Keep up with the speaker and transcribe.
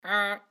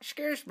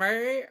Excuse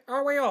me,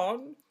 are we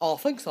on? I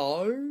think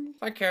so.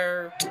 Thank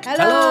you.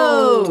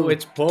 Hello!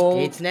 It's Paul.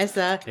 It's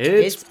Nessa.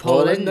 It's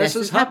Paul and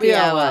Nessa's Happy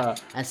Hour.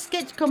 A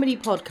sketch comedy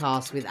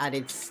podcast with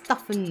added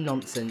stuff and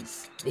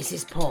nonsense. This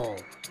is Paul,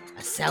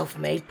 a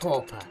self-made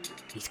pauper.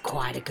 He's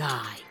quite a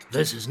guy.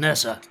 This is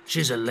Nessa.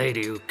 She's a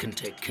lady who can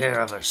take care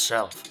of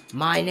herself.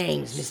 My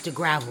name's Mr.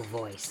 Gravel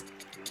Voice.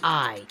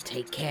 I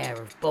take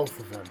care of both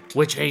of them.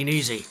 Which ain't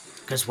easy,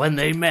 because when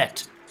they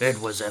met,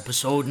 it was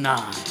episode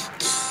 9.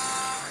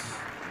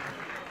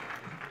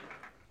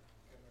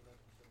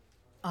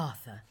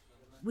 Arthur,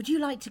 would you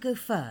like to go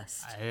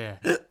first?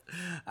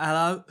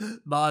 Hello,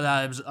 my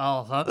name's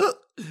Arthur,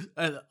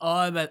 and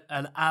I'm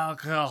an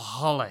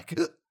alcoholic.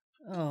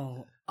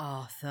 Oh,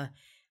 Arthur,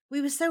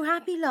 we were so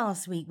happy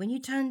last week when you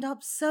turned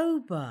up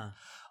sober.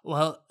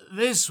 Well,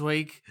 this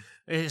week,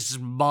 it's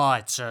my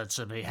turn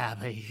to be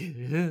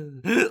happy.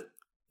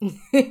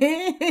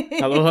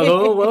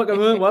 Hello,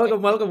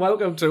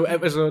 welcome to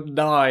episode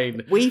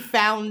 9. We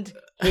found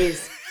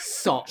his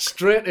sock.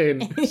 Straight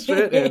in.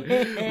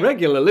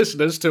 Regular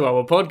listeners to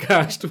our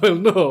podcast will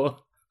know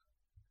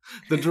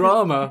the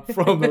drama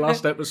from the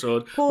last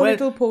episode. Poor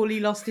little Paulie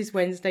lost his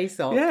Wednesday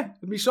sock. Yeah,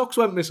 my socks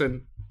went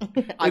missing.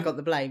 I got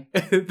the blame.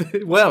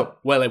 well,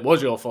 it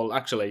was your fault,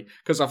 actually,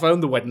 because I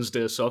found the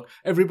Wednesday sock.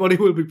 Everybody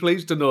will be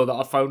pleased to know that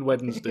I found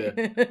Wednesday.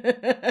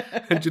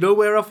 And do you know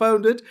where I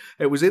found it?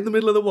 It was in the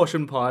middle of the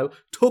washing pile,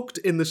 tucked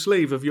in the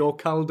sleeve of your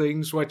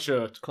Caldine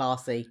sweatshirt.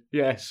 Classy.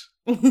 Yes.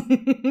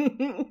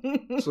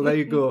 So there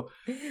you go.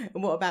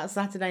 And what about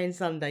Saturday and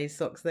Sunday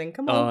socks then?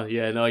 Come on. Oh,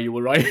 yeah, no, you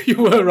were right. You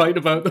were right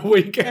about the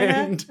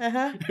weekend.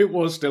 Uh-huh. It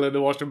was still in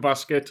the washing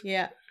basket.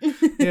 Yeah.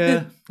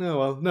 Yeah. Oh,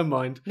 well, never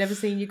mind. Never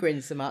seen you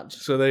grin so much.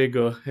 So there you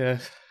go, yeah.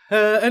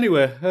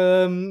 Anyway,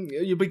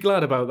 you'll be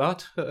glad about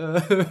that,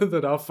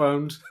 that I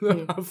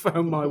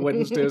found my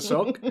Wednesday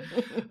sock.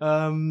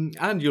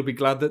 And you'll be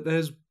glad that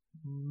there's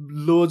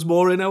loads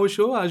more in our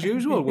show, as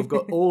usual. We've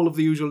got all of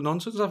the usual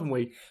nonsense, haven't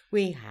we?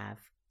 We have.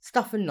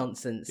 Stuff and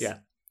nonsense. Yeah.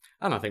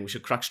 And I think we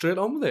should crack straight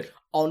on with it.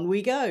 On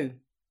we go.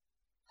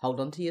 Hold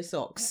on to your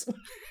socks.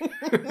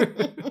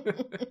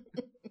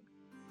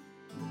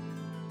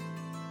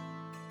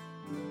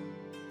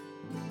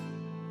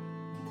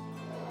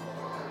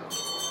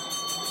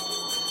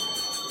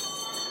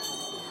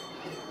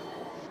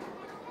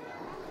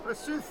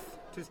 Forsooth,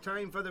 'tis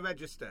time for the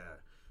register.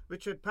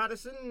 Richard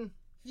Patterson?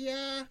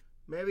 Yeah.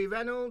 Mary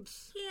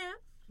Reynolds? Yeah.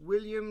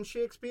 William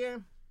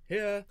Shakespeare?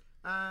 Here.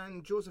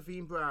 And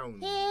Josephine Brown?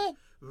 Yeah.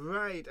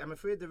 Right, I'm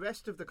afraid the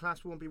rest of the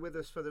class won't be with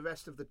us for the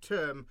rest of the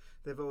term.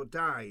 They've all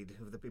died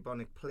of the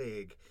bubonic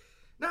plague.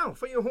 Now,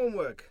 for your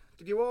homework.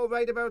 Did you all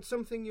write about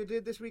something you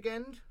did this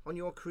weekend on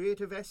your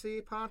creative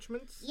essay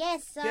parchments?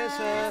 Yes, sir.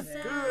 Yes,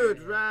 sir.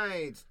 Good,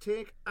 right.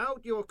 Take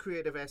out your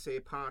creative essay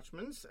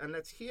parchments and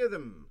let's hear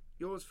them.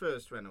 Yours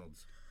first,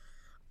 Reynolds.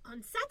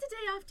 On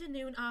Saturday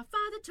afternoon, our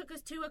father took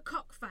us to a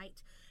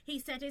cockfight. He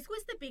said his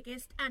was the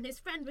biggest, and his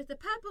friend with the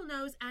purple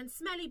nose and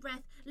smelly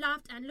breath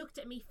laughed and looked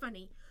at me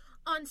funny.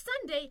 On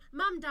Sunday,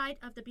 Mum died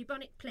of the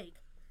bubonic plague.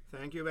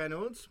 Thank you,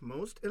 Reynolds.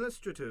 Most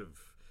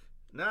illustrative.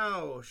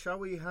 Now, shall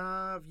we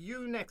have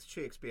you next,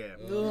 Shakespeare?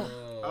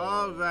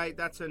 All right,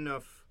 that's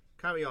enough.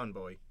 Carry on,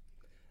 boy.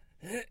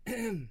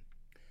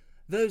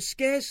 Though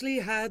scarcely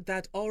had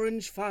that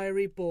orange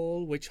fiery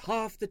ball, which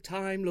half the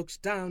time looks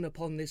down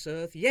upon this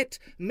earth, yet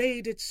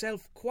made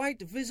itself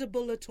quite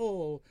visible at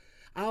all,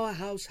 our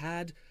house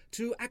had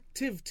to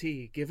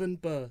activity given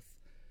birth.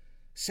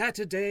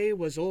 Saturday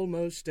was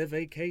almost a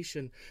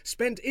vacation,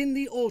 spent in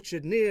the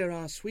orchard near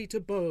our sweet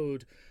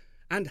abode,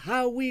 and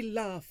how we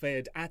laughed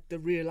at the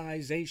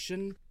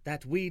realization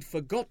that we'd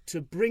forgot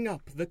to bring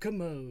up the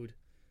commode.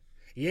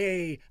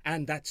 Yea,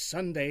 and that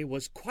Sunday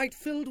was quite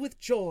filled with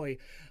joy,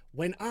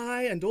 when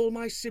I and all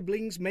my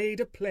siblings made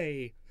a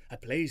play. A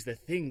play's the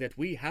thing that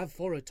we have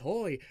for a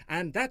toy,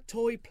 and that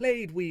toy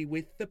played we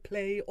with the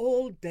play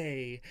all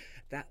day.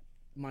 That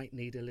might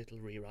need a little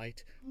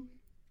rewrite.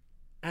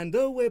 And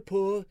though we're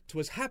poor,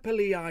 'twas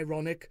happily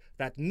ironic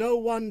that no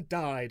one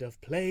died of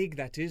plague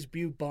that is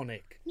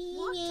bubonic. Me,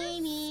 What me,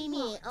 a me,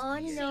 me. swat. On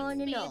and Seems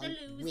on and me on. the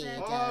loser.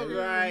 Weirdo. All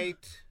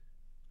right.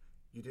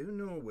 You do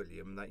know,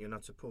 William, that you're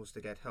not supposed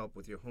to get help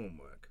with your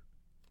homework.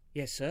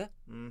 Yes, sir.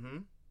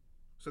 Mm-hmm.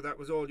 So that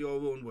was all your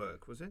own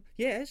work, was it?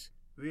 Yes.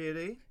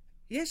 Really?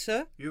 Yes,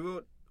 sir. You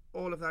wrote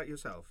all of that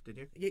yourself, did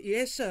you?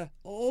 Yes, sir.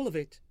 All of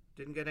it.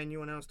 Didn't get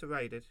anyone else to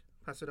write it?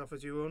 Pass it off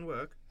as your own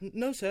work?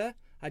 No, sir.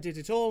 I did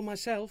it all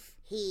myself.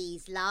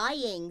 He's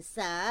lying,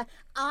 sir.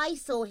 I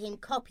saw him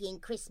copying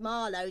Chris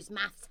Marlowe's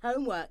maths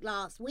homework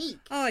last week.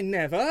 I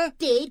never.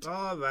 Did?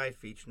 All right,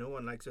 Feach. No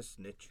one likes a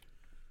snitch.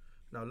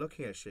 Now look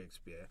here,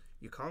 Shakespeare.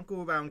 You can't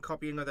go around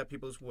copying other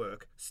people's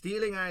work,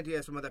 stealing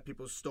ideas from other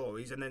people's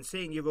stories, and then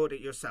saying you wrote it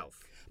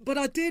yourself. But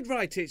I did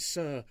write it,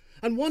 sir.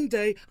 And one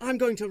day I'm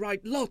going to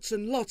write lots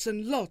and lots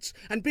and lots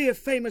and be a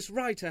famous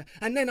writer.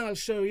 And then I'll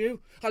show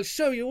you. I'll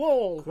show you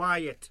all.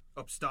 Quiet,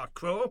 upstart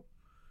crow.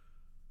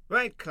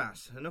 Right,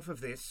 class, enough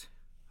of this.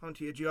 On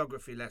to your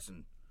geography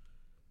lesson.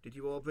 Did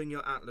you all bring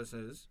your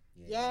atlases?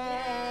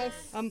 Yes.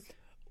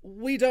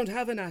 We don't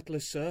have an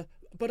atlas, sir,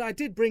 but I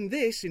did bring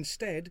this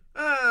instead.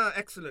 Ah,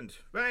 excellent.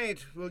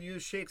 Right, we'll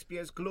use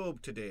Shakespeare's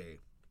globe today.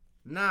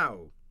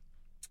 Now,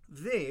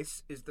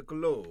 this is the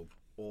globe,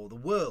 or the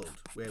world,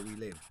 where we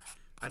live.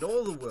 And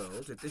all the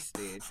world, at this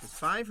stage, has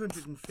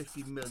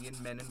 550 million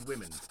men and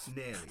women,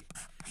 nearly.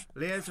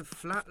 Layers of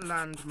flat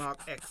land mark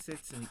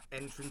exits and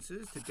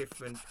entrances to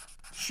different...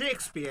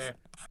 Shakespeare!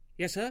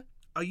 Yes, sir?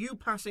 Are you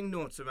passing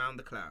notes around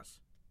the class?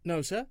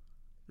 No, sir.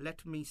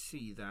 Let me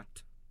see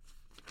that.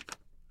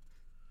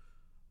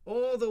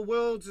 All the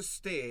world's a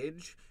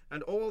stage,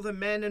 and all the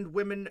men and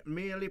women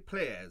merely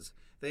players.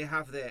 They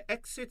have their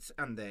exits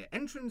and their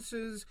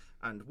entrances,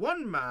 and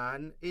one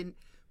man in...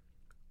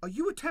 Are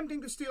you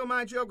attempting to steal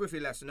my geography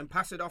lesson and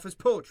pass it off as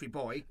poetry,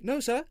 boy? No,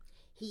 sir.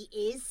 He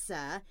is,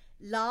 sir.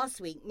 Last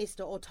week,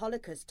 Mr.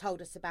 Autolycus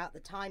told us about the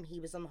time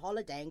he was on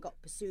holiday and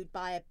got pursued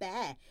by a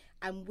bear,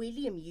 and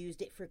William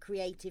used it for a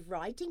creative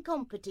writing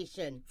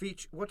competition.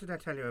 Veach, what did I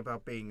tell you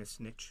about being a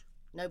snitch?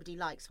 Nobody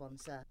likes one,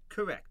 sir.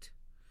 Correct.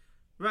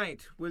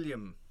 Right,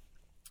 William.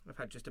 I've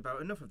had just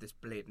about enough of this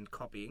blatant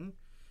copying.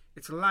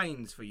 It's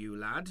lines for you,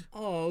 lad.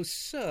 Oh,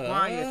 sir.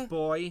 Quiet,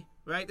 boy.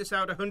 Write this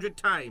out 100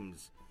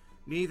 times.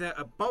 Neither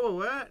a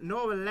borrower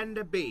nor a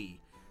lender be.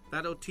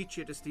 That'll teach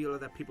you to steal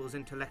other people's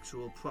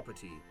intellectual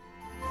property.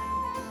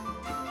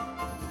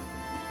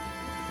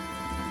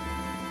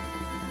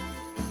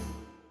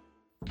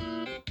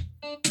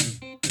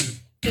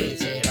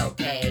 Is it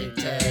okay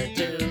to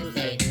do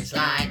things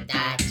like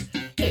that?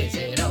 Is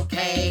it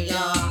okay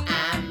or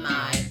am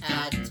I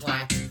a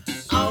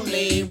twat?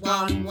 Only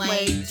one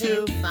way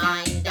to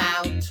find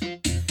out.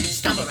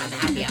 Stumble around the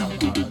happy hour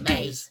moral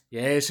maze.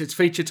 Yes, it's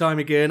feature time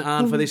again,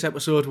 and for this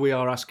episode we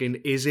are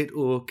asking, is it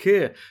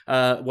okay?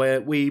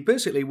 Where we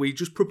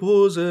just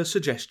propose a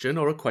suggestion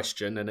or a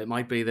question, and it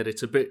might be that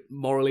it's a bit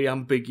morally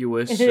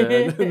ambiguous,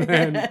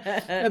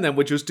 and then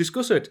we just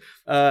discuss it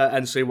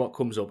and see what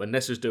comes up. And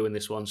Nessa's doing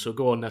this one, so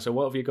go on, Nessa,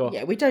 what have you got?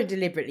 Yeah, we don't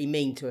deliberately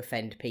mean to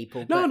offend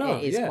people, but No,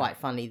 it is yeah. quite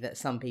funny that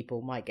some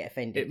people might get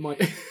offended. It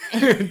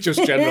might,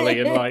 just generally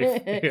in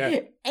life.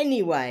 Yeah.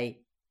 Anyway,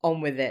 on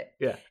with it.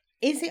 Yeah.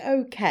 Is it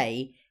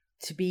okay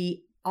to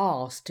be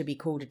asked to be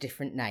called a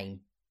different name?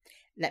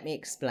 Let me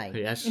explain.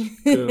 Yes,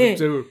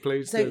 do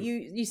please. So do.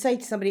 you say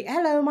to somebody,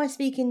 hello, am I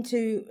speaking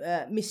to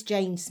Miss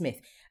Jane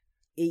Smith?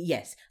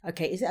 Yes.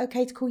 Okay, is it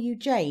okay to call you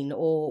Jane,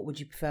 or would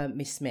you prefer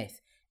Miss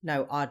Smith?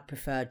 No, I'd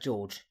prefer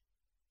George.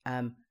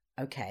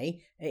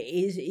 Okay.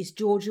 Is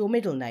George your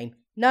middle name?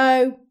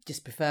 No,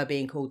 just prefer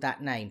being called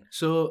that name.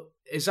 So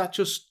is that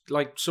just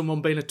like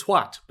someone being a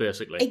twat,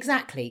 basically?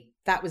 Exactly.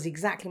 That was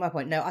exactly my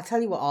point. No, I'll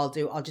tell you what I'll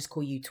do. I'll just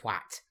call you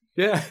twat.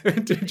 Yeah,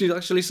 did you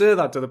actually say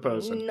that to the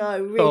person? No,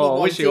 really. Oh,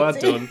 I wish you had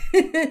wanted done.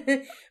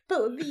 to.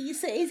 But you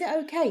say, is it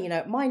okay? You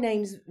know, my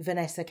name's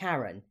Vanessa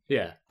Karen.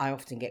 Yeah. I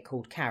often get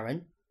called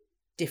Karen.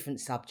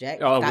 Different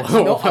subject. Oh, that's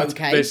well, not that's-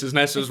 okay. this is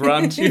Nessa's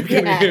rant. You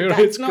can Yeah, hear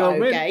that's it's not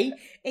coming. okay.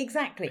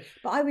 Exactly.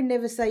 But I would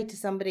never say to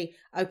somebody,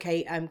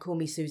 okay, call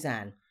me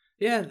Suzanne.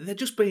 Yeah, they're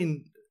just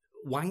being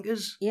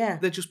wankers. Yeah.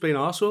 They're just being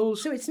arseholes.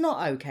 So it's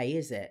not okay,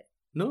 is it?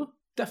 No,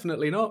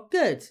 definitely not.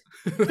 Good.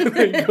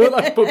 There you go,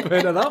 let's put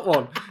pen to that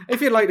one.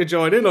 If you'd like to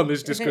join in on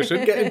this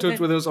discussion, get in touch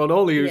with us on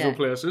all the usual Yeah.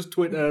 places,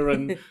 Twitter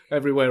and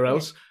everywhere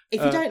else.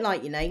 If you don't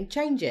like your name,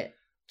 change it.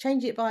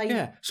 Change it by...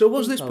 Yeah. So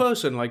was this info.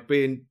 person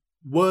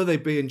were they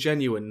being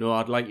genuine? No,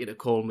 I'd like you to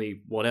call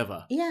me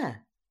whatever. Yeah.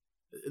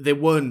 They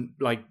weren't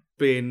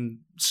being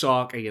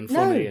sarky and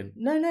funny. And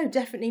No,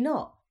 definitely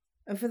not.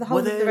 And for the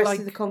whole Were of the they, rest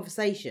of the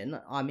conversation,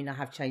 I mean, I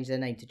have changed their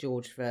name to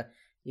George for,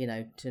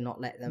 to not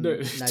let them know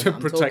to that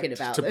I'm talking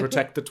about them.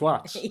 protect the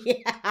twats.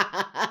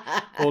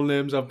 Yeah. All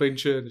names have been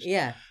changed.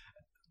 Yeah.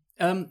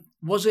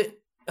 Was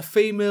it a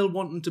female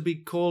wanting to be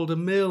called a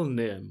male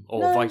name,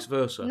 or No, vice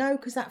versa? No,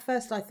 because at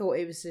first I thought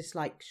it was just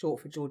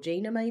short for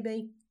Georgina,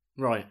 maybe.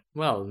 Right.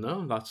 Well,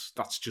 no, that's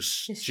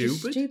just It's stupid.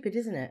 just stupid,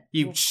 isn't it?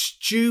 You Well,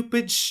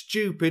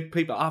 stupid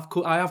people.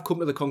 I have come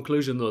to the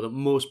conclusion, though, that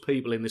most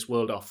people in this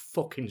world are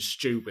fucking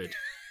stupid.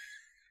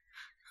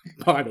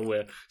 By the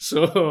way.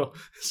 So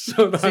that's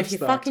so if you're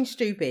that. fucking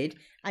stupid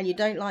and you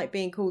don't like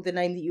being called the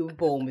name that you were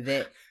born with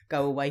it,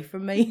 go away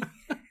from me.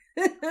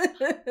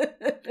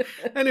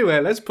 Anyway,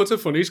 let's put a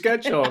funny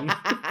sketch on.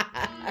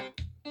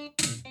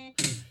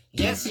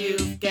 Yes,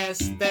 you've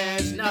guessed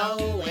there's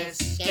no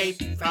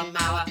escape from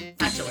our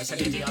fatuous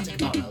and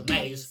idiotic moral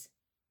maze.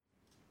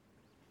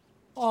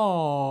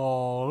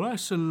 Oh,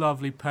 that's a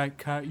lovely pet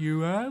cat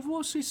you have.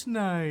 What's its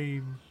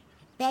name?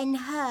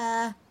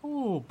 Ben-Hur.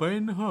 Oh,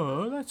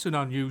 Ben-Hur. That's an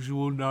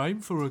unusual name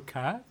for a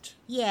cat.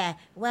 Yeah,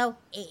 well,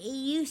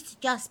 he used to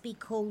just be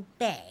called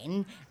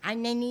Ben,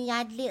 and then he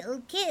had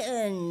little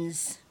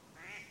kittens.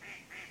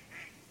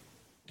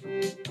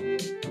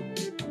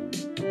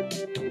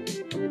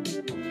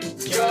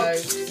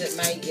 Jokes that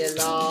make you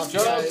laugh,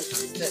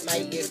 jokes that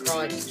make you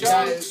cry,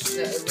 jokes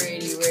that are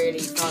really, really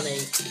funny.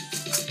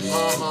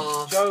 Ha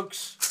ha.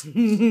 Jokes.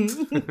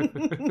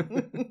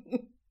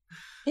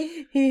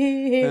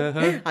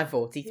 I'm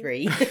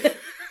 43.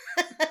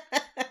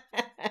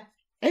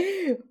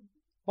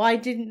 Why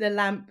didn't the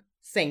lamp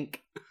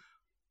sink?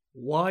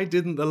 Why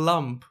didn't the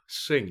lamp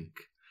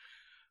sink?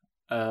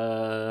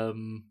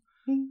 Lamp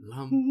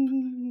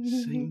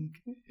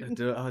sink. I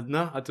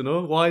don't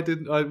know. Why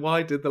did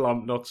the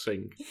lamp not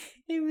sink?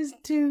 It was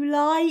too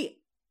light.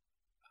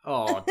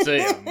 Oh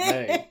dear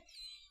me!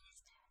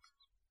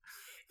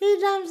 The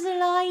lamps are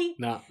light.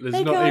 Nah,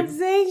 They can't sing.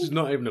 there's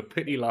not even a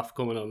pity laugh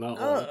coming on that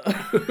one.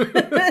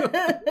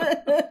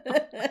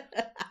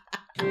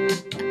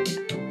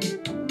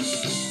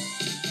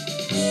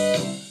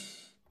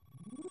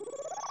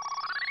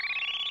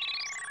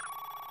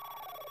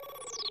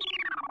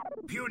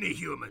 Puny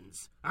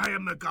humans, I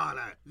am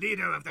Megala,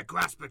 leader of the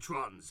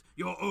Graspatrons,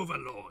 your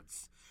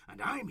overlords.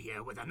 And I'm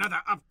here with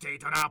another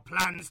update on our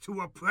plans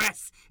to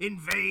oppress,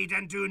 invade,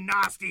 and do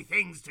nasty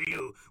things to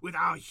you with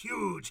our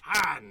huge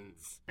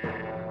hands.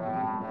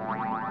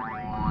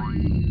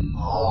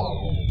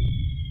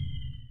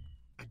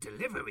 A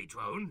delivery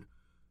drone?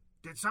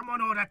 Did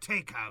someone order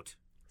takeout?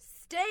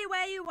 Stay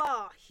where you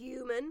are,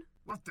 human.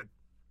 What the?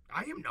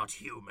 I am not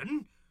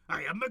human.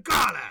 I am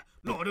Megala,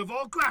 Lord of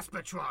all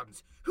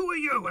Graspatrons. Who are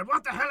you, and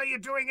what the hell are you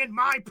doing in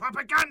my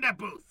propaganda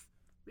booth?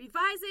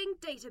 Revising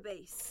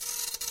database.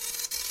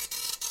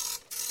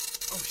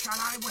 Oh, shall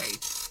I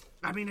wait?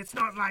 I mean, it's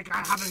not like I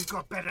haven't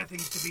got better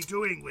things to be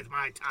doing with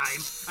my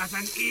time as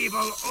an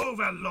evil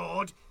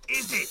overlord,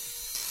 is it?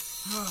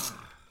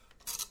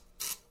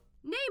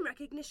 Name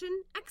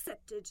recognition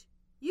accepted.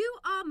 You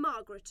are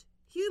Margaret,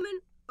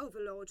 human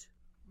overlord.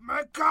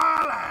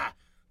 Megala!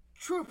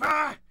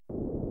 Trooper!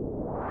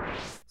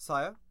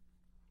 Sire?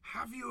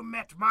 Have you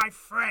met my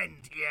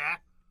friend here?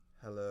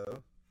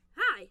 Hello?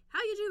 Hi,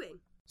 how you doing?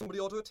 Somebody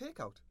order a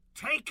takeout.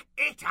 Take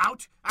it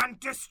out and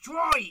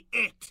destroy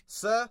it!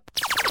 Sir?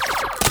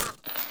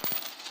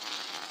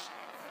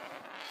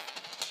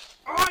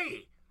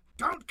 Oi!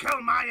 Don't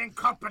kill my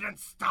incompetent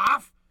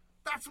staff!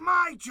 That's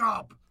my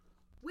job!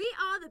 We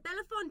are the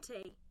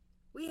Belafonte.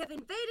 We have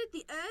invaded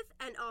the Earth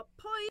and are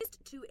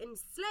poised to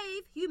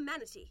enslave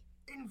humanity.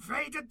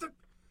 Invaded the...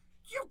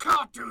 You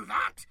can't do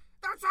that!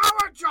 That's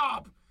our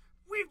job!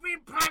 We've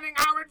been planning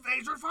our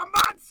invasion for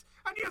months,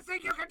 and you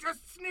think you can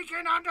just sneak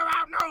in under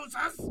our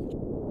noses?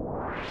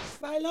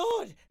 My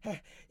lord,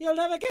 you'll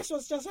never guess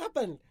what's just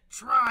happened.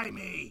 Try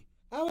me.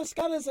 Our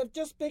scanners have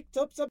just picked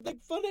up something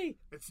funny.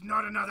 It's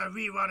not another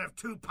rerun of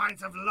 2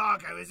 pints of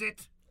lager, is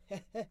it?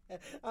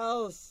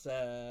 Oh,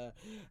 sir.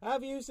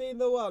 Have you seen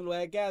the one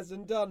where Gaz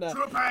and Donna...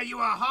 Trooper, you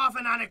are half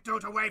an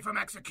anecdote away from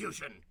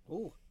execution.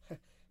 Ooh,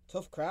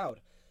 tough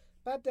crowd.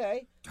 Bad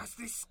day. Does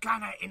this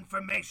scanner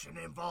information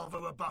involve a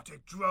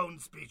robotic drone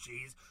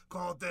species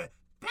called the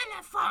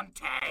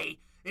Belafonte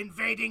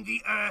invading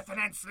the Earth and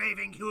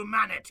enslaving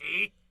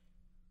humanity?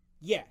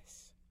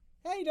 Yes.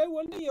 Hey, no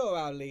wonder you're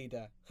our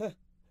leader.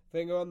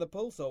 Finger on the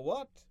pulse or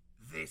what?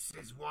 This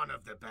is one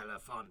of the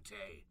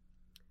Belafonte.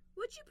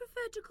 Would you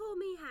prefer to call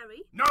me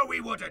Harry? No, we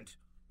wouldn't.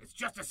 It's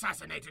just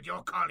assassinated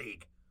your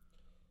colleague.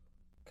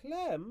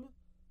 Clem?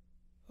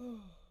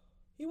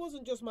 He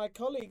wasn't just my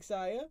colleague,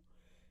 sire.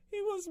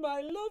 He was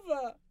my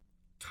lover.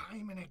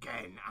 Time and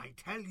again, I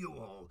tell you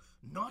all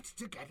not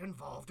to get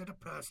involved at a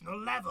personal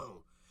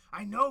level.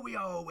 I know we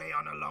are away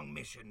on a long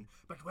mission,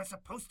 but we're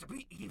supposed to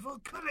be evil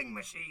killing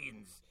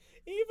machines.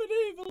 Even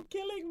evil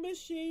killing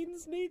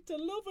machines need to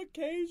love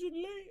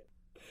occasionally.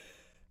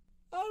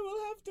 I will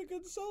have to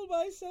console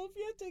myself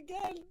yet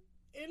again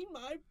in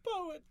my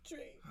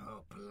poetry.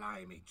 Oh,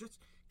 blimey, just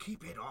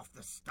keep it off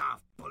the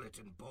staff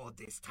bulletin board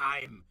this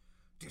time.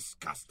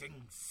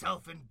 Disgusting,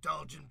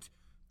 self-indulgent...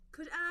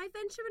 Could I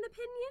venture an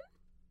opinion?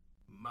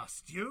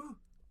 Must you?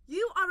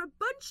 You are a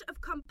bunch of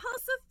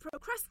compulsive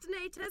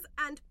procrastinators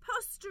and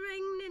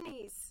posturing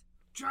ninnies.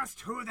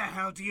 Just who the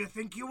hell do you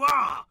think you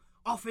are?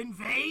 Off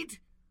invade?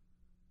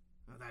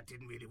 Well, that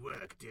didn't really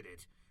work, did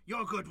it?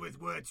 You're good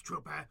with words,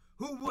 Trooper.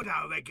 Who would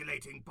our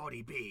regulating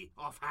body be,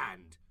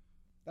 offhand?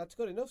 That's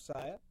good enough,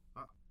 sire.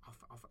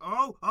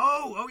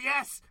 Oh,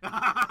 yes!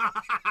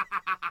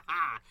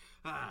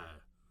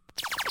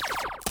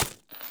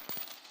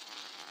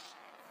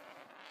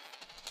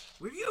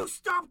 Will you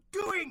stop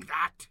doing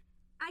that?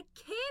 I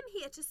came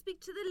here to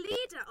speak to the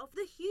leader of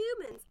the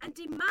humans and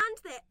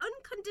demand their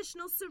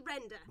unconditional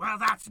surrender. Well,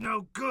 that's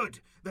no good.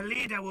 The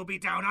leader will be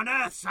down on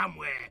Earth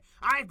somewhere.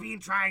 I've been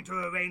trying to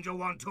arrange a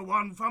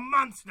one-to-one for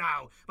months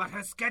now, but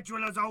her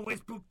schedule is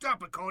always booked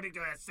up according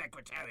to her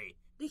secretary.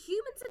 The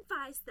humans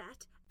advise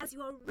that, as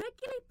you are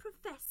regularly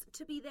profess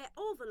to be their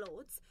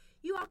overlords,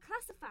 you are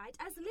classified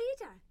as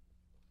leader.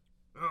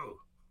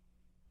 Oh,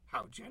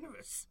 how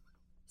generous.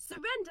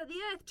 Surrender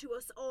the Earth to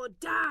us or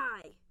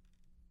die.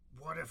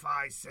 What if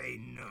I say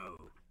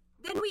no?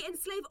 Then we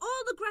enslave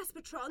all the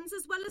Graspatrons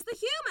as well as the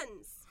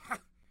humans.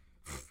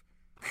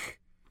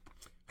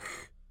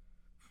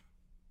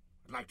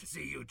 I'd like to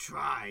see you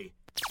try.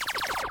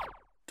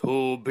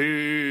 To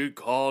be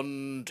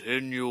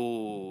continued.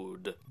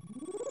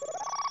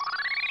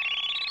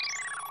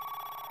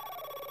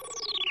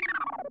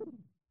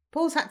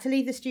 Paul's had to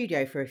leave the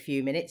studio for a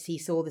few minutes. He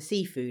saw the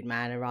seafood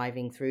man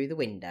arriving through the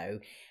window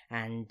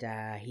and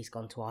he's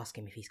gone to ask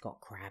him if he's got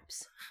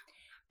crabs.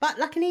 But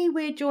luckily,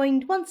 we're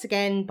joined once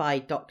again by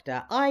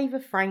Dr. Ivor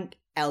Frank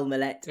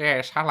Elmillet.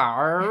 Yes,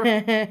 hello.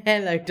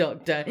 Hello,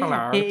 Doctor.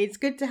 Hello. It's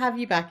good to have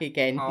you back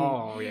again.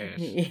 Oh, yes.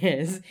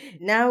 Yes.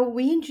 Now,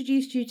 we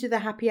introduced you to the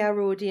Happy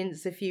Hour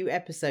audience a few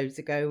episodes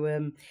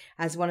ago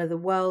as one of the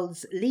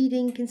world's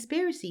leading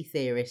conspiracy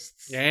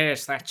theorists.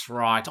 Yes, that's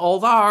right.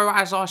 Although,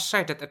 as I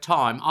said at the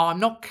time,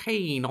 I'm not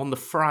keen on the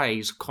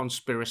phrase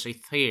conspiracy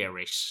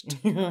theorist.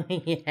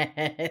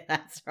 Yeah,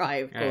 that's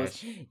right, of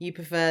course. You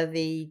prefer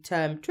the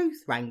term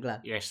truth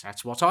wrangler. Yes,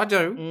 that's what I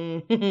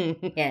do.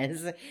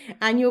 Yes.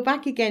 And you're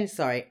back again.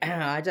 Sorry,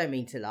 I don't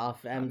mean to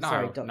laugh. No,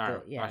 sorry, Doctor.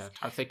 no, Yes.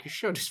 I think you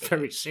should. It's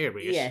very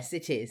serious. Yes,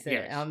 it is.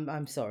 Yes.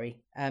 I'm sorry.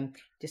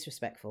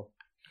 Disrespectful.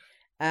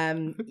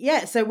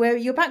 Yeah, so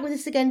you're back with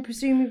us again,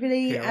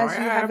 presumably, Here as I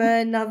you have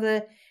am.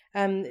 another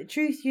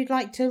truth you'd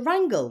like to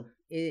wrangle.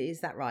 Is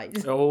that right?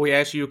 Oh,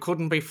 yes, you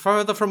couldn't be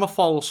further from a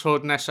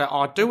falsehood, Nessa.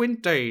 I do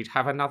indeed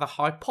have another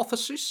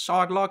hypothesis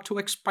I'd like to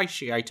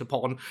expatiate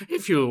upon,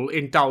 if you'll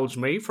indulge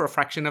me for a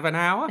fraction of an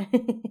hour.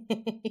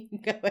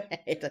 Go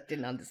ahead. I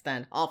didn't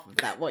understand half of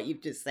that, what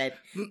you've just said,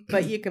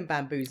 but you can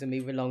bamboozle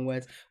me with long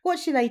words.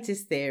 What's your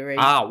latest theory?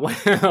 Ah,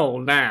 well,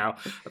 now,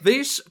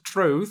 this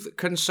truth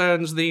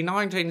concerns the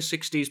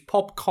 1960s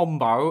pop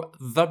combo,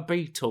 The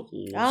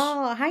Beatles.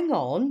 Ah, hang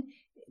on.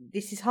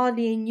 This is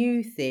hardly a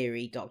new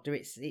theory, Doctor.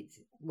 It's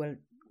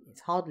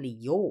hardly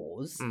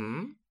yours.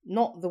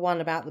 Not the one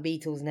about the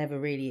Beatles never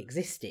really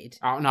existed.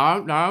 Oh,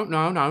 no,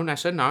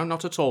 Nessa, no,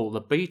 not at all.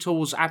 The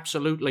Beatles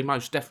absolutely,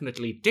 most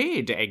definitely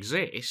did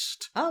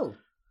exist. Oh.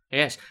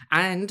 Yes,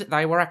 and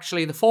they were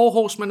actually the Four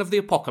Horsemen of the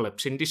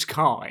Apocalypse in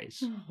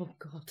disguise. Oh,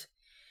 God.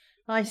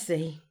 I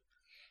see.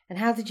 And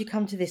how did you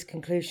come to this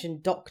conclusion,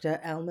 Dr.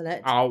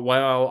 Elmillet? Oh,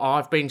 well,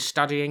 I've been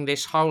studying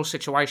this whole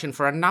situation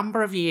for a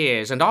number of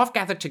years, and I've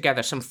gathered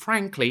together some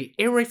frankly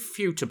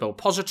irrefutable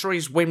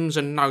positories, whims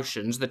and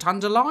notions that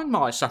underline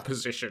my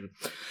supposition.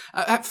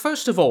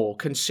 First of all,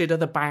 consider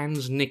the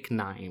band's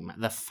nickname,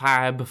 the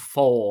Fab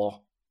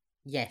Four.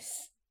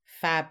 Yes,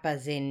 fab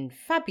as in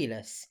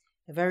fabulous.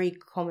 A very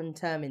common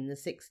term in the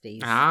 60s.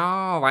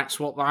 Ah, that's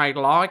what they'd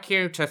like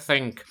you to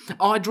think.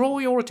 I draw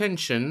your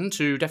attention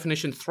to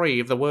definition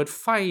 3 of the word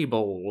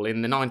fable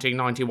in the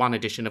 1991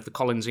 edition of the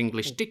Collins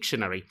English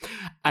Dictionary.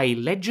 A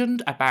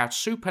legend about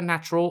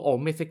supernatural or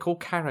mythical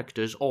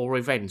characters or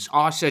events.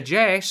 I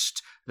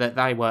suggest that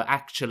they were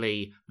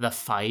actually the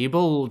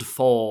fabled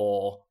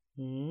four.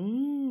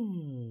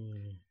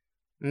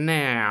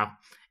 Now,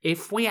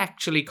 if we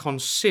actually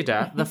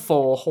consider the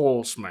four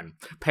horsemen,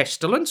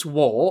 pestilence,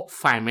 war,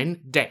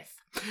 famine,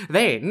 death,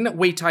 then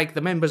we take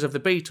the members of the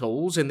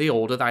Beatles in the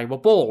order they were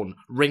born.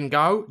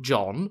 Ringo,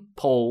 John,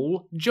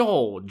 Paul,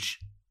 George.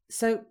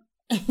 So,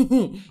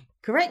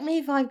 correct me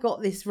if I've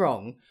got this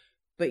wrong,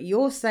 but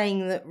you're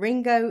saying that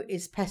Ringo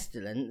is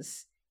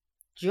pestilence,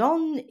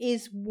 John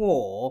is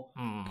war,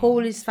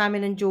 Paul is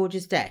famine, and George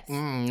is death.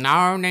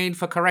 No need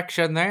for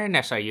correction there,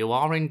 Nessa. You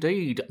are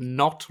indeed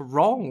not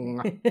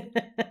wrong.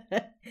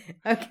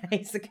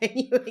 Okay, so can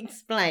you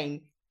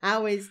explain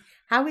how is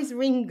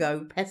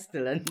Ringo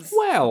pestilence?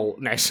 Well,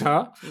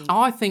 Nessa,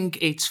 I think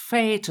it's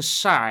fair to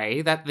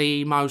say that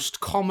the most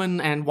common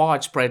and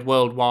widespread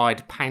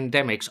worldwide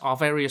pandemics are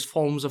various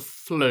forms of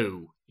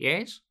flu.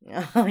 Yes?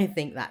 I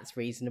think that's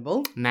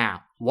reasonable.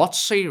 Now, what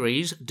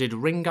series did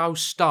Ringo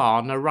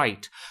Starr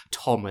narrate?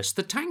 Thomas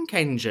the Tank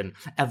Engine,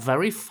 a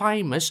very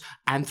famous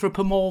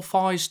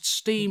anthropomorphized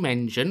steam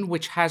engine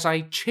which has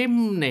a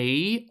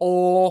chimney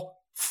or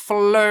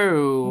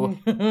flue.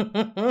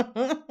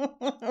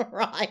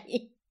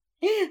 Right.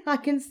 I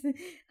can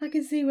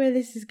see where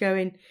this is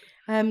going.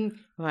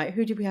 Right,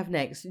 who do we have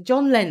next?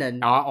 John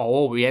Lennon.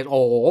 Oh, yes,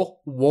 or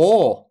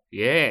war.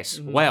 Yes,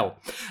 well,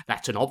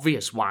 that's an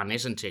obvious one,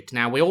 isn't it?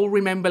 Now, we all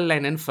remember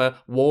Lennon for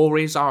War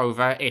is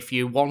Over if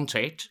you want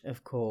it.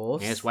 Of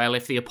course. Yes, well,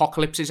 if the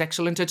apocalypse is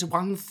excellent at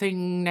one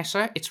thing,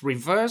 Nessa, it's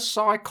reverse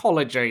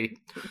psychology.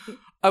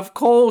 Of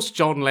course,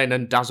 John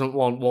Lennon doesn't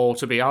want war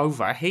to be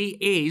over. He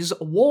is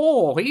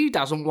war. He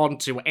doesn't want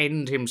to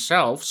end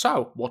himself.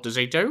 So, what does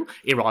he do?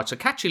 He writes a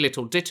catchy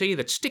little ditty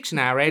that sticks in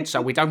our head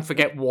so we don't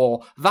forget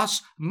war,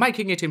 thus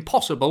making it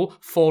impossible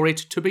for it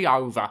to be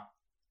over.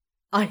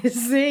 I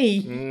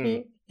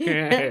see.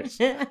 Yes,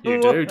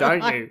 you do, don't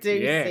you? I do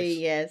Yes.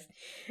 see, yes.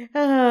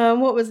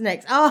 What was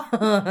next?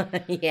 Oh,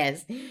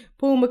 yes.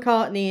 Paul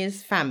McCartney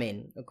is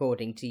famine,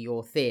 according to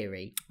your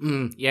theory.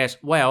 Yes,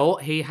 well,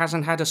 he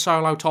hasn't had a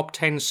solo top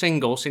 10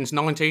 single since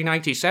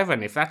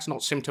 1987. If that's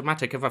not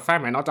symptomatic of a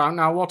famine, I don't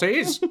know what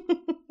is.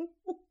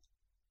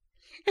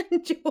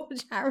 And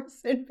George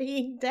Harrison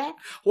being dead.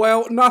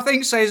 Well,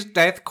 nothing says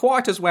death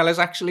quite as well as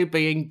actually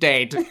being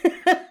dead.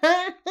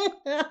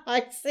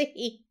 I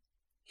see.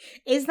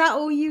 Is that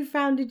all you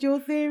founded your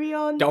theory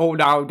on? No,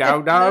 of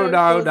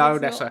course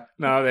it's Nessa. not.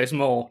 No, there's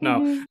more.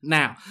 No.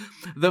 Now,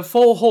 the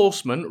four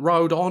horsemen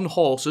rode on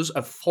horses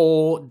of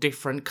 4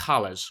 different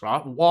colours,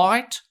 right?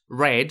 White,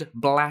 red,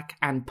 black,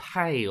 and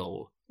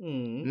pale.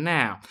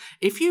 Now,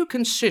 if you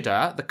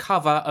consider the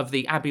cover of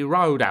the Abbey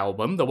Road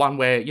album, the one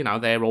where,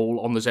 they're all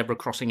on the zebra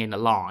crossing in a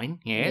line,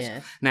 yes?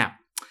 Yes. Now,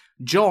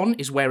 John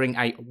is wearing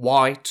a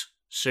white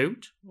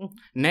suit.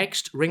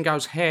 Next,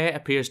 Ringo's hair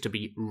appears to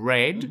be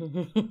red.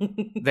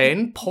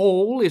 Then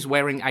Paul is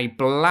wearing a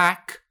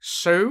black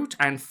suit.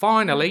 And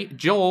finally,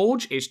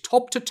 George is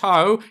top to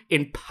toe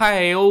in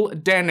pale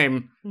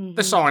denim.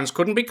 The signs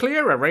couldn't be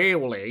clearer,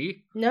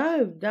 really.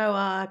 No,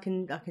 I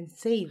can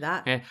see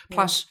that.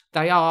 Plus,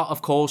 they are,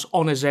 of course,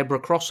 on a zebra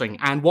crossing.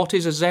 And what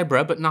is a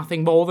zebra but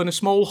nothing more than a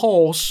small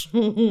horse?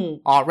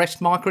 I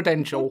rest my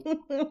credential.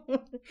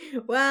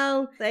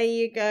 Well, there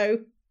you go.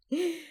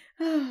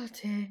 Oh,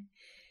 dear.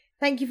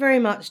 Thank you very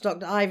much,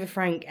 Dr. Ivor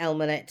Frank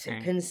Elmanet,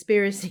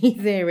 conspiracy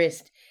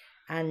theorist,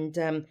 and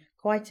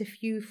quite a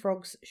few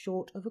frogs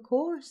short of a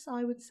chorus,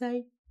 I would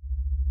say.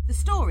 The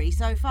story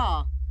so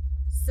far.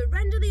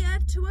 Surrender the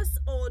earth to us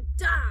or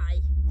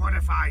die. What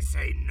if I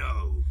say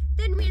no?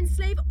 Then we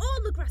enslave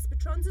all the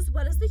Graspatrons as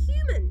well as the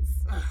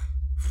humans.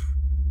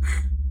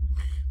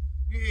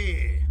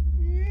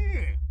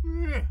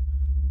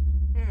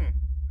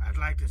 I'd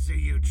like to see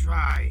you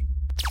try.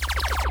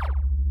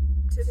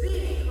 To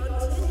be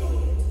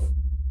continued.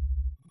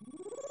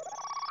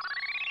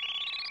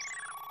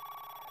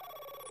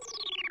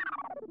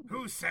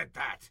 Who said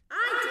that?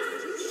 I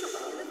did. You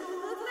shot me in the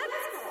normal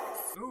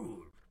spots.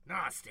 Ooh,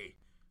 nasty.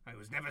 I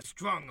was never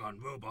strong on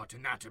robot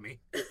anatomy.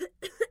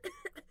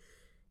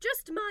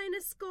 Just minor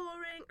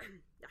scoring.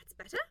 That's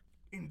better.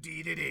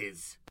 Indeed it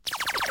is.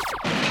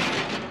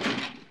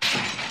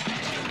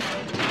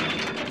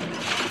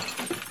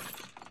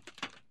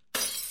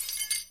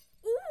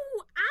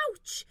 Ooh,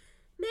 ouch.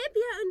 Maybe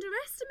I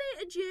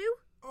underestimated you.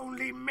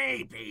 Only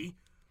maybe?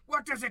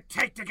 What does it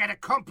take to get a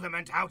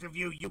compliment out of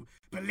you, you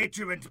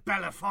belligerent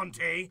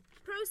Belafonte?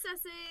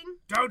 Processing.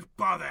 Don't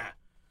bother.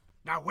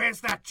 Now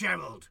where's that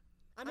Gerald?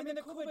 I'm in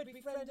the cupboard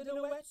befriended in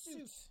a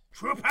wetsuit.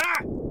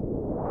 Trooper!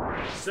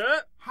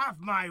 Sir? Have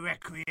my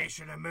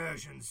recreation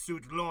immersion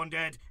suit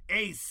laundered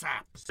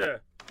ASAP.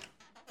 Sir.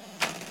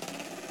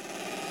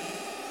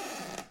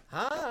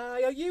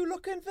 Hi, are you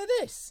looking for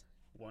this?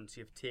 Once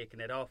you've taken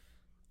it off.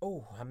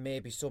 Oh, and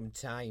maybe some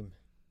time.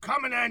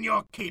 Come and earn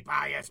your keep,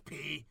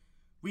 ISP.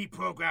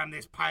 Reprogram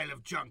this pile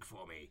of junk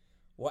for me.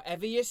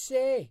 Whatever you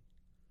say,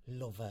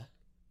 lover.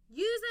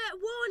 User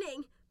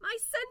warning. My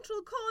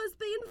central core is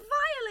being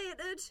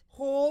violated.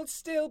 Hold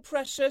still,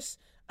 precious.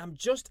 I'm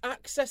just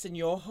accessing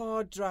your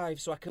hard drive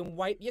so I can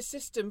wipe your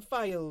system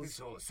files. This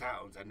all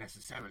sounds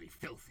unnecessarily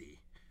filthy.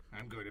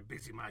 I'm going to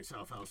busy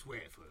myself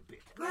elsewhere for a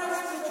bit.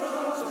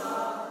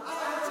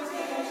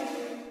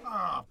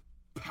 Oh,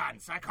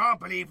 pants, I can't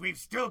believe we've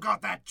still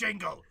got that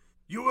jingle.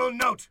 You will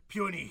note,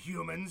 puny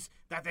humans,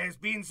 that there's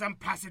been some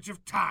passage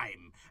of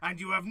time, and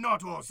you have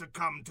not all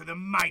succumbed to the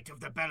might of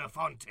the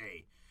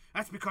Belafonte.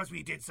 That's because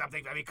we did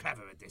something very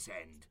clever at this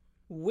end.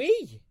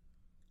 We?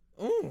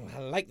 Oh, I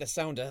like the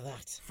sound of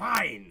that.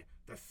 Fine.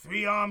 The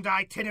three-armed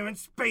itinerant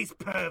space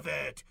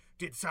pervert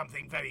did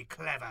something very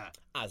clever.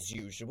 As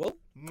usual.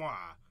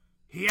 Mwah.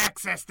 He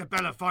accessed the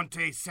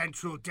Belafonte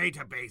central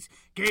database,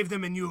 gave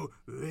them a new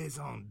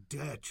raison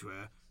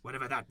d'etre,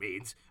 whatever that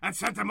means, and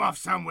sent them off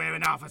somewhere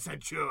in Alpha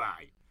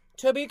Centauri.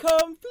 To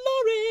become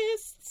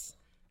florists.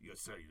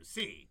 So you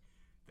see,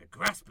 the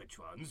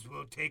Graspatrons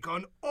will take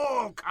on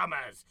all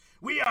comers.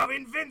 We are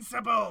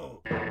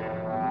invincible.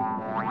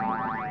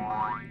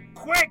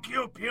 Quick,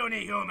 you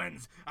puny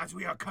humans, as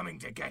we are coming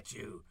to get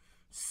you.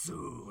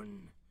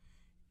 Soon-ish.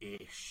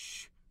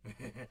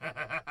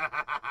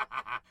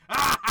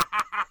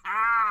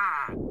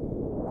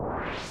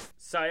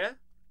 Sire?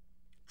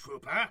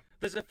 Trooper?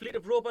 There's a fleet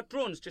of robot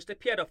drones just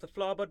appeared off the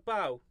floorboard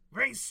bow.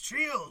 Race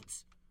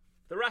shields!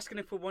 They're asking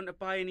if we want to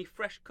buy any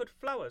fresh cut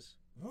flowers.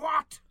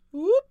 What?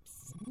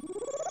 Whoops!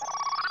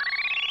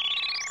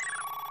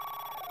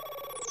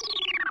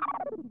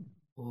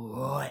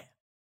 Right.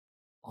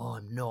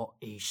 I'm not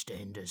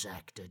EastEnders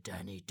actor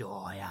Danny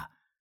Dyer.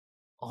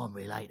 I'm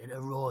related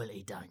to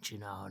royalty, don't you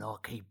know, and I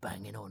keep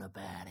banging on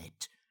about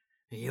it.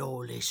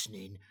 You're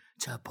listening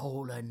to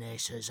Paul and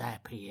Nessa's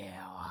Happy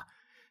Hour.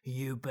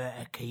 You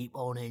better keep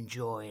on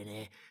enjoying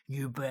it.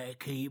 You better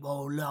keep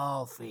on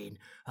laughing.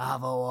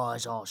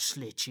 Otherwise I'll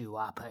slit you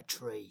up a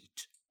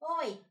treat.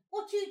 Oi,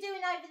 what you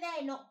doing over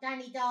there, not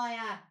Danny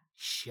Dyer?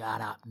 Shut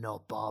up,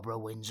 not Barbara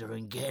Windsor,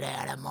 and get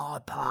out of my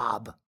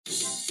pub.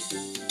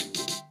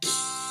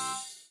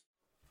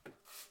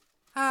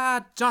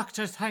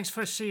 Doctor, thanks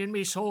for seeing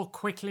me so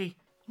quickly.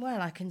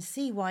 Well, I can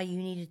see why you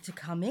needed to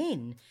come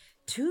in.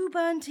 2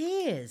 burnt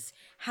ears.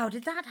 How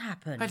did that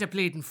happen? The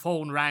bleeding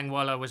phone rang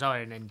while I was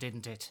ironing,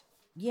 didn't it?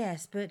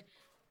 Yes, but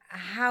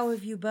how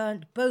have you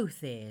burnt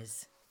both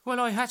ears? Well,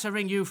 I had to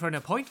ring you for an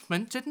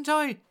appointment, didn't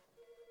I?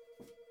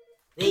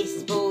 This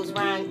is Paul's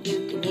rank,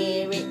 you can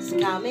hear it's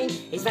coming.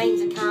 His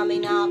veins are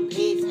coming up,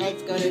 his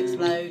head's gonna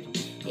explode.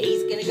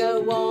 He's gonna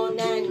go on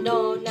and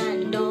on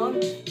and on.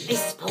 This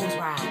is Paul's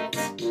rant.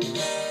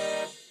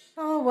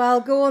 Oh, well,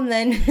 go on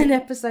then. An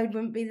episode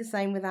wouldn't be the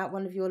same without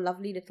one of your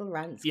lovely little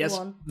rants. Yes.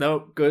 Go on. No,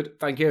 good.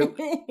 Thank you.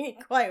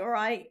 Quite all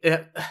right.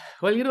 Yeah.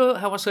 Well, you know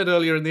how I said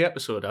earlier in the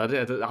episode, I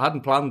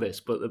hadn't planned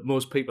this, but that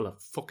most people are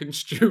fucking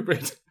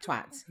stupid.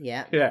 Twats,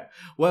 yeah. Yeah.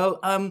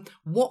 Well,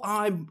 what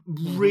I'm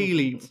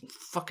really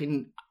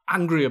fucking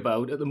angry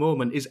about at the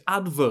moment is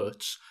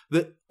adverts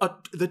that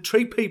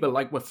treat people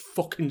like we're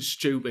fucking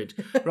stupid,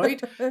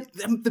 right?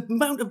 the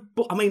amount of...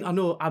 I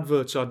know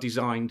adverts are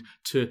designed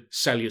to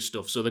sell you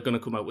stuff, so they're going to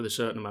come out with a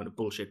certain amount of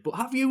bullshit. But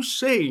have you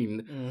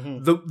seen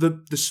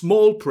the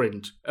small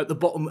print at the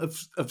bottom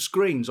of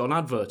screens on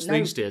adverts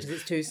these days?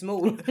 It's too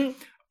small.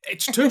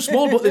 It's too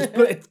small, but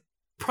it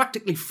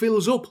practically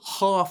fills up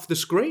half the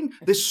screen.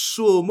 There's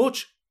so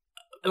much,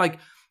 like,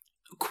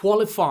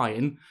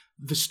 qualifying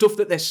the stuff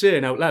that they're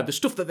saying out loud, the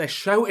stuff that they're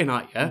shouting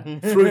at you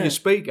through your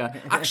speaker,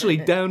 actually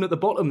down at the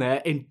bottom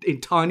there in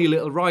tiny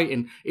little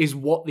writing is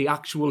what the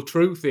actual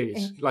truth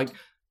is. Like,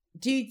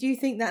 do you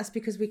think that's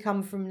because we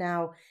come from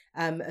now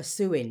a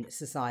suing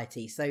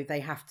society, so they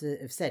have to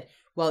have said,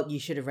 well, you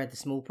should have read the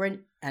small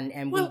print,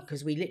 and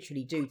because we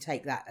literally do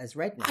take that as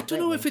read now. I don't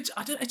know if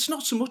it's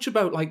not so much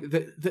about like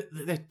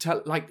they're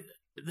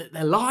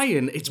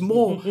lying. It's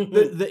more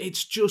that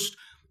it's just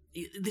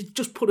they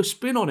just put a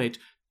spin on it.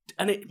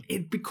 And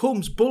it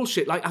becomes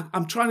bullshit. Like,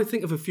 I'm trying to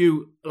think of a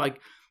few,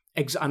 like,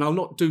 and I'll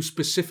not do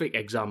specific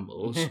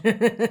examples,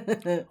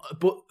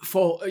 but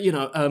for,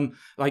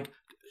 like,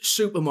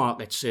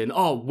 supermarkets saying,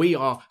 oh, we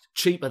are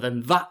cheaper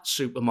than that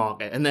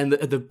supermarket. And then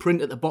the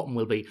print at the bottom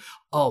will be,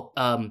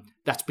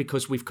 that's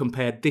because we've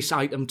compared this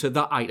item to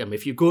that item.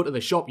 If you go to the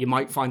shop, you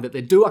might find that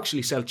they do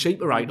actually sell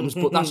cheaper items,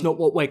 but that's not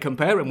what we're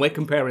comparing. We're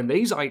comparing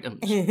these items.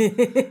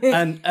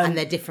 And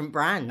they're different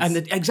brands. And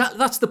exactly,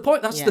 that's the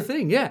point. That's the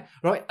thing, yeah.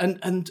 Right.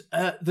 And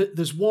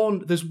there's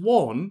one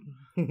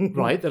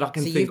right, that I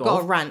can think of. So you've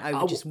got a rant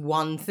over just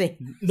one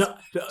thing. No,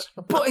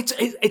 but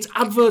it's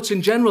adverts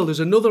in general.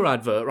 There's another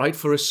advert, right,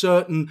 for a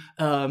certain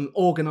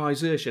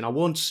organisation. I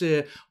won't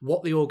say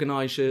what the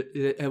organisation.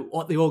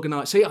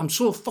 See, I'm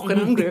so fucking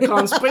angry I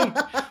can't speak.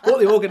 What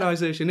the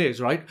organisation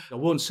is, right? I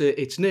won't say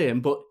its name,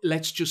 but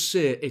let's just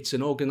say it's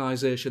an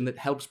organisation that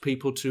helps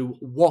people to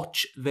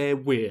watch their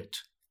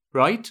weight,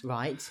 right?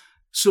 Right.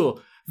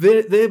 So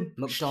they're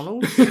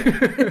McDonald's.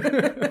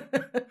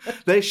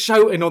 They're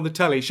shouting on the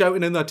telly,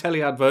 shouting in their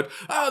telly advert,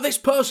 oh, this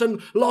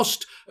person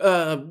lost,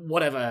 20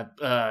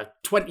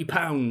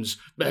 pounds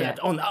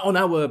on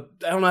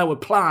our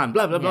plan,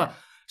 blah, blah, blah.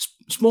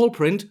 Small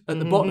print at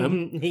the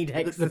bottom,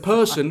 the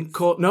person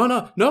caught,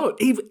 no,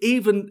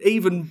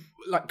 even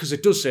like, because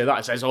it does say that,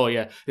 it says, oh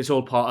yeah, it's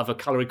all part of a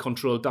calorie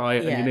controlled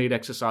diet and you need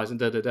exercise and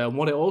da-da-da. And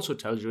what it also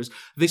tells you is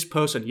this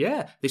person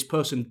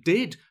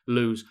did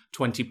lose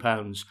 20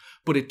 pounds,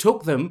 but it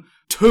took them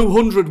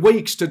 200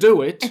 weeks to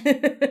do it.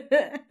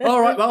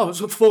 All right, well, it's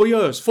 4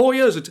 years. 4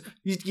 years.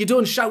 You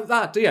don't shout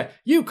that, do you?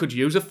 You could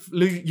use a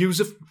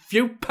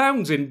few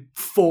pounds in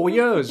 4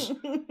 years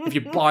if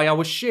you buy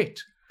our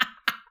shit.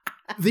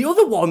 The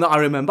other one that I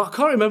remember, I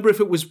can't remember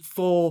if it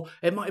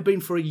might have been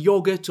for a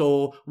yogurt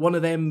or one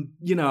of them,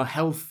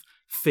 health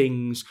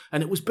things.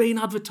 And it was being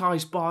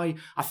advertised by,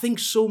 I think,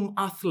 some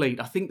athlete.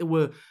 I think they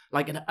were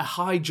like a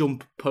high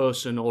jump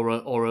person or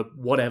a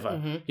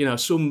whatever,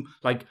 some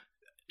like,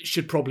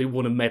 she'd probably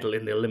won a medal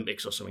in the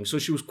Olympics or something. So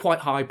she was quite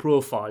high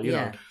profile, you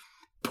know,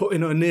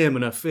 putting her name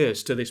and her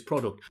face to this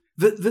product.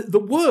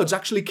 The words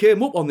actually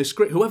came up on this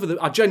script.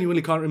 I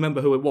genuinely can't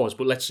remember who it was,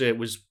 but let's say it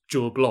was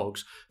Joe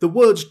Bloggs. The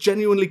words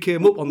genuinely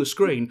came up on the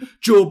screen.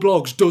 Joe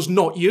Bloggs does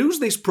not use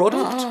this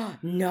product.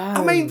 No.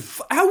 I mean,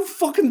 how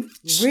fucking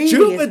really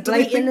stupid do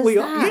they think we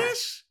are?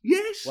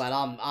 Yes. Well,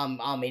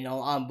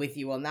 I'm with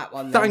you on that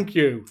one. Thank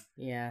you.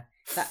 Yeah.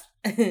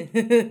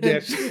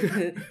 Yes.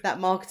 That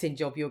marketing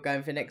job you're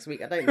going for next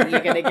week, I don't think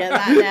you're going to get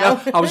that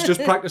now. I was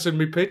just practicing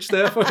my pitch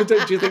there.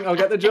 Do you think I'll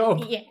get the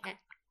job? Yeah.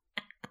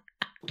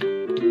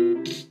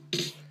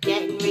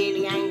 Getting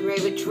really angry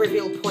over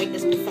trivial,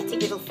 pointless,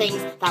 pathetic little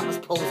things. That was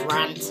Paul's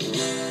rant.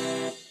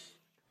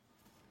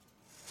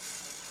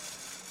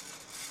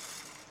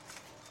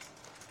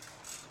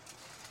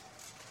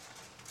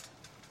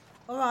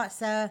 All right,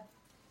 sir.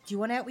 Do you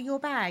want out with your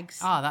bags?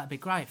 Oh, that'd be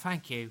great,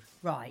 thank you.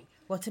 Right.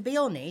 Well, to be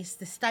honest,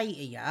 the state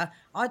of you,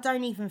 I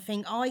don't even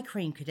think eye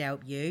cream could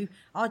help you.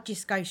 I'd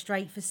just go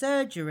straight for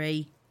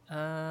surgery.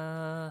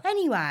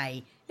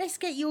 Anyway, let's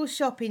get your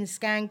shopping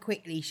scanned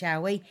quickly,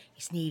 shall we?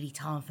 It's nearly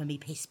time for me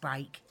piss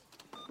break.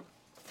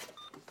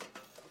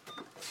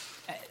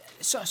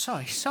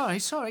 Sorry.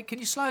 Can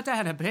you slow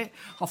down a bit?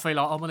 I feel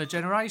like I'm on a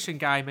generation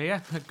game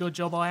here. Good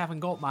job I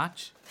haven't got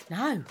much.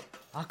 No,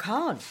 I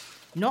can't.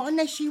 Not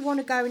unless you want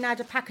to go and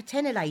add a pack of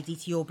tenner lady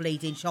to your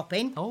bleeding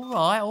shopping.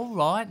 All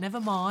right, never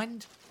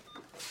mind.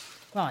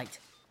 Right,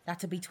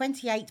 that'll be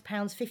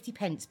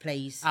 £28.50,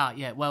 please. Ah,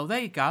 yeah, well, there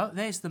you go.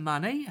 There's the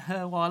money,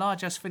 while I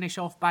just finish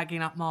off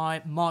bagging up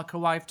my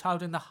microwave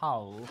toad in the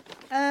hole.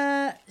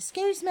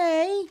 Excuse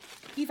me?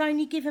 You've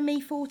only given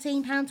me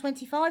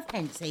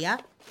 £14.25 here.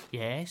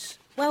 Yes?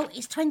 Well,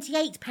 it's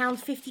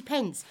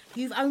 £28.50.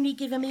 You've only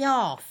given me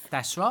half.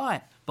 That's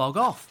right. Bog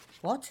off.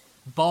 What?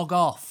 Bog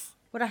off.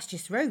 Well, that's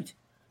just rude.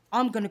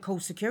 I'm going to call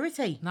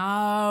security.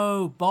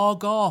 No,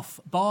 bog off.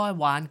 Buy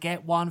one,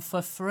 get one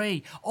for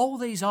free. All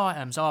these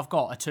items I've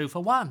got are 2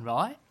 for 1,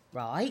 right?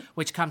 Right.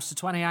 Which comes to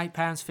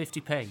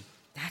 £28.50p.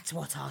 That's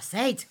what I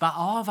said. But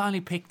I've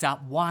only picked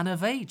up one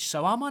of each,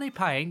 so I'm only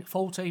paying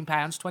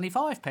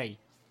 £14.25p.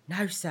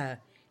 No, sir.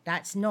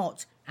 That's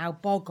not how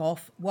bog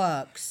off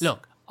works.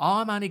 Look,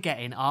 I'm only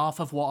getting half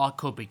of what I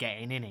could be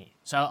getting in it,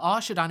 so I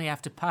should only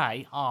have to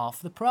pay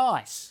half the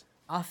price.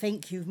 I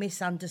think you've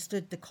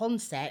misunderstood the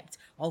concept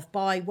of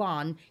buy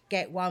one,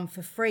 get one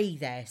for free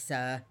there,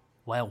 sir.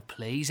 Well,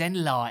 please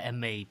enlighten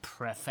me,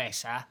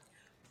 Professor.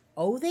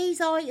 All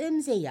these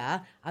items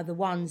here are the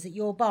ones that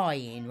you're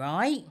buying,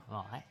 right?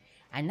 Right.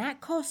 And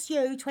that costs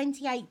you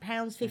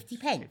 £28.50. 50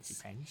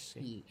 pence.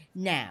 Yeah.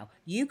 Now,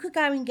 you could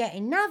go and get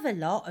another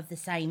lot of the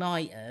same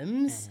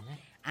items,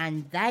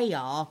 and they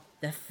are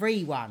the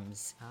free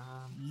ones.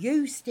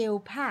 You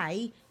still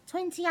pay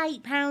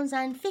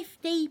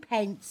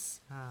 £28.50.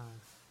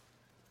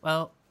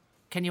 Well,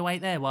 can you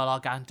wait there while I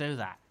go and do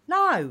that?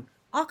 No,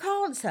 I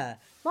can't, sir.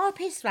 My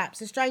piss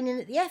flaps are straining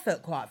at the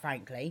effort, quite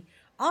frankly.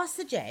 I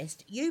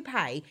suggest you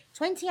pay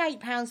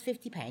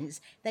 £28.50,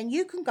 then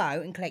you can go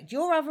and collect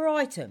your other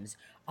items.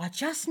 I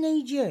just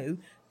need you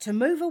to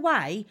move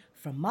away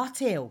from my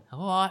till.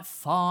 All right,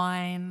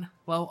 fine.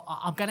 Well,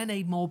 I'm going to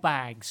need more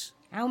bags.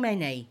 How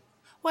many?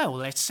 Well,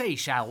 let's see,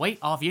 shall we?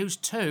 I've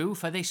used 2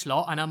 for this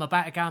lot, and I'm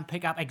about to go and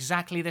pick up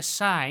exactly the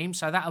same,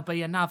 so that'll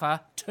be another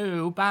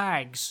 2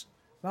 bags.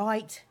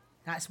 Right,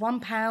 that's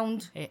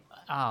 £1.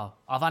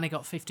 I've only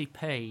got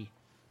 50p.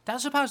 Don't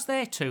suppose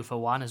they're 2 for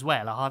 1 as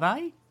well, are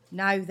they?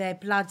 No, they're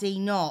bloody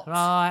not.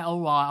 Right, all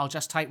right, I'll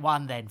just take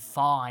one then.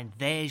 Fine,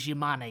 there's your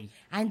money.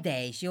 And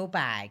there's your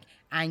bag,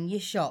 and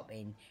your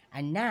shopping.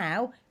 And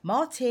now,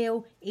 my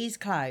till is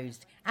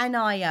closed, and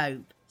I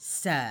hope,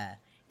 sir,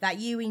 that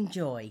you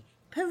enjoy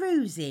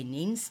perusing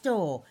in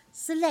store,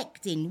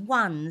 selecting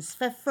ones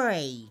for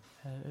free.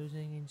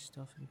 Perusing in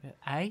stuff,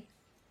 eh?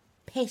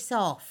 Piss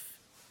off.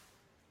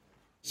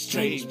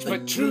 Strange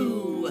but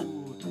true.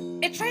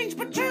 It's strange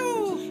but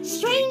true.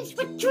 Strange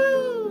but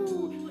true.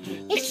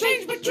 It's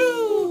strange but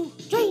true.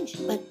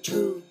 Strange but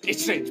true.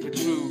 It's strange but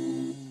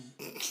true.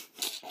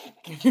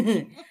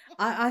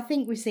 I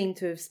think we seem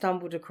to have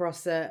stumbled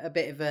across a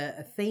bit of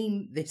a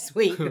theme this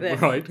week.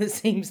 Right. That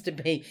seems to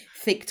be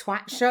Thick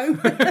Twat Show.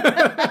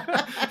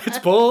 It's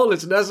Paul,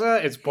 it's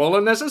Nessa, it's Paul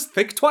and Nessa's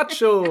Thick Twat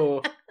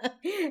Show.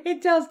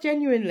 It does,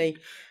 genuinely.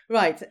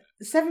 Right,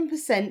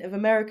 7% of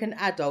American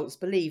adults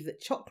believe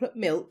that chocolate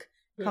milk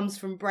comes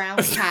from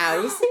brown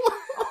cows.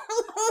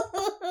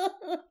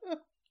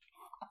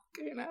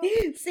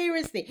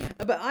 Seriously.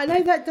 But I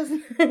know that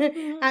doesn't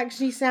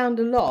actually sound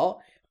a lot,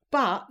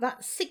 but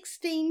that's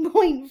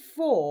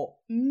 16.4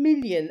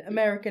 million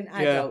American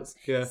adults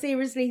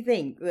seriously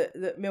think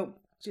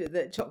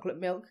that chocolate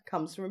milk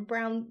comes from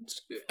brown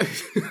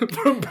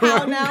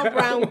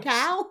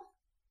cow.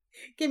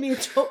 Give me a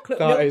chocolate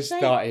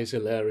milkshake. That is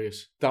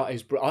hilarious.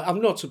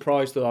 I'm not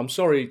surprised though. I'm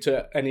sorry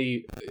to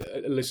any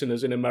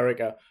listeners in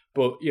America,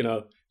 but you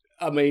know,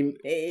 I mean,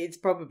 it's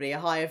probably a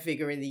higher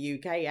figure in the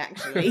UK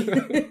actually.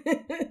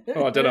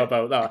 I don't know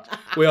about that.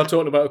 We are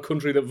talking about a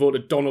country that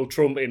voted Donald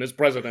Trump in as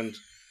president.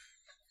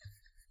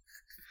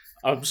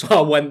 I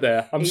went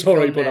there. He's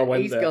sorry, but I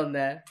went there. He's gone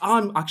there.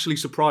 I'm actually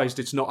surprised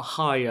it's not a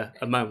higher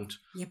amount.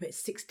 Yeah, but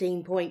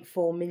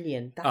 16.4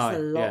 million. That's a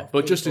lot. Yeah.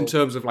 But just in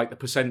terms of like the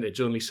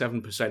percentage, only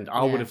 7%.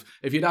 I would have,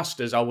 if you'd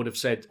asked us, I would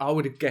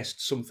have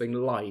guessed something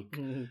like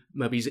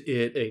maybe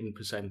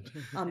 18%.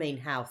 I mean,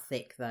 how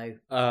thick though?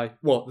 The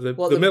milk? The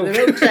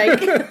milkshake.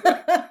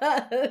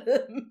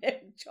 The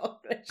milk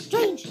chocolate.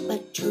 Strange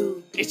but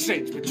true. It's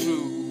strange but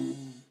true.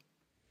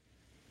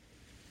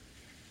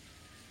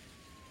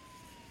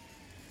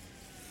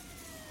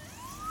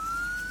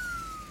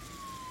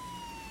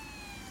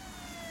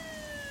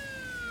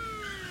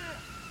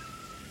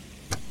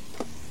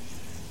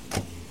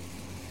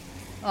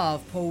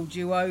 I've pulled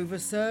you over,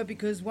 sir,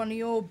 because one of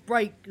your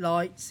brake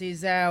lights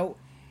is out.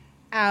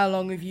 How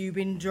long have you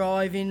been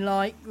driving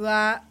like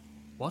that?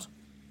 What?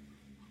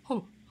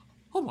 Oh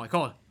my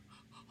God.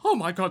 Oh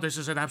my God, this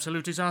is an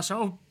absolute disaster.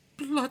 Oh,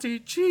 bloody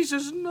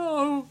Jesus,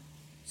 no.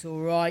 It's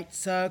all right,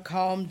 sir,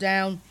 calm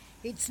down.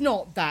 It's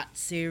not that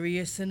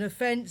serious an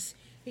offence.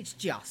 It's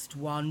just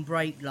one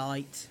brake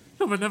light.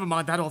 No, but never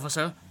mind that,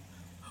 officer.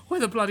 Where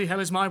the bloody hell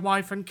is my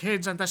wife and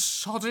kids and the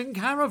sodding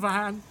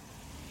caravan?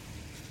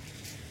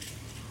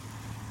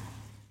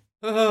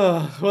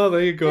 Well,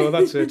 there you go.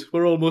 That's it.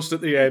 We're almost at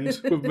the end.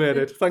 We've made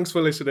it. Thanks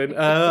for listening. We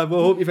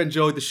hope you've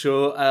enjoyed the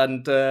show.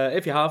 And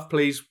if you have,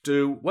 please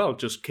do, well,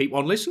 just keep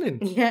on listening.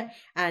 Yeah,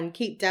 and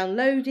keep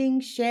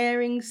downloading,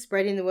 sharing,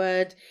 spreading the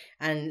word,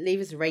 and leave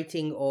us a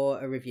rating or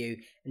a review.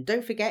 And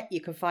don't forget,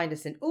 you can find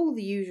us in all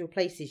the usual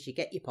places you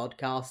get your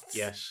podcasts.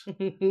 Yes.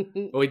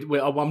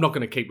 I'm not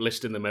going to keep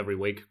listing them every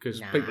week because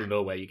people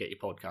know where you get your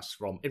podcasts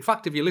from. In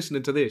fact, if you're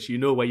listening to this, you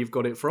know where you've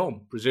got it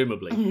from,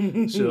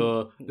 presumably.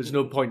 So there's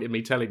no point in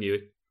me telling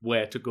you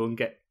where to go and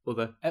get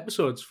other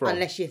episodes from.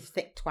 Unless you're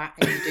thick twat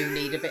and you do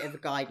need a bit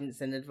of guidance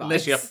and advice.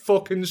 Unless you're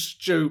fucking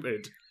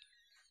stupid.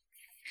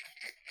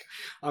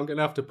 I'm going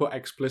to have to put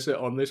explicit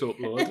on this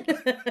upload.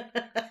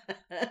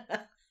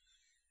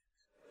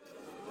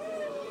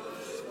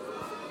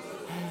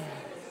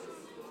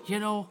 You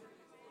know,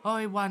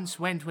 I once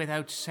went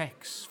without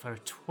sex for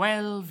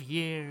 12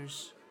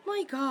 years.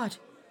 My God,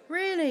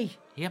 really?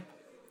 Yep.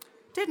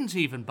 Didn't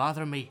even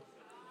bother me.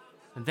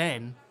 And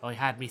then I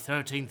had me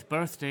 13th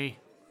birthday.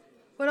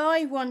 Well,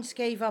 I once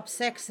gave up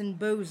sex and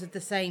booze at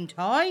the same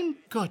time.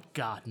 Good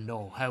God,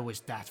 no. How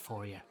was that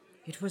for you?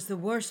 It was the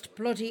worst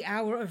bloody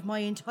hour of my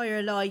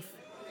entire life.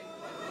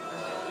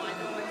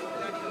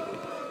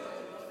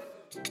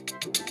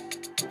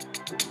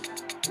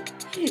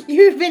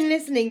 You've been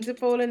listening to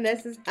Paul and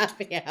Nessa's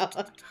Happy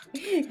Hour.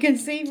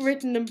 Conceived,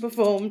 written and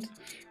performed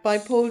by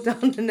Paul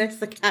Dunn and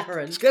Nessa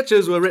Karen.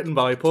 Sketches were written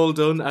by Paul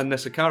Dunn and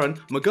Nessa Karen.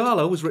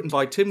 Magala was written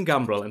by Tim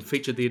Gambrell and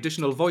featured the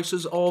additional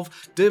voices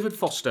of David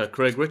Foster,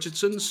 Craig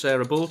Richardson,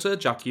 Sarah Bolter,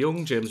 Jack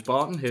Young, James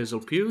Barton, Hazel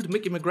Pewd,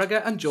 Mickey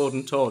McGregor and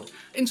Jordan Todd.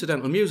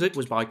 Incidental music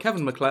was by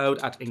Kevin MacLeod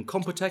at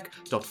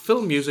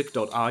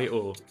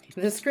incompetech.filmmusic.io.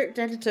 The script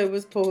editor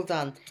was Paul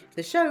Dunn.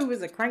 The show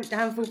was a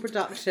Crankdownful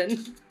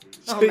production.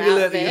 See you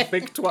later, you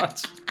big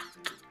twat.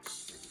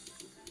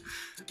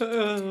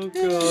 Oh,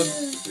 God.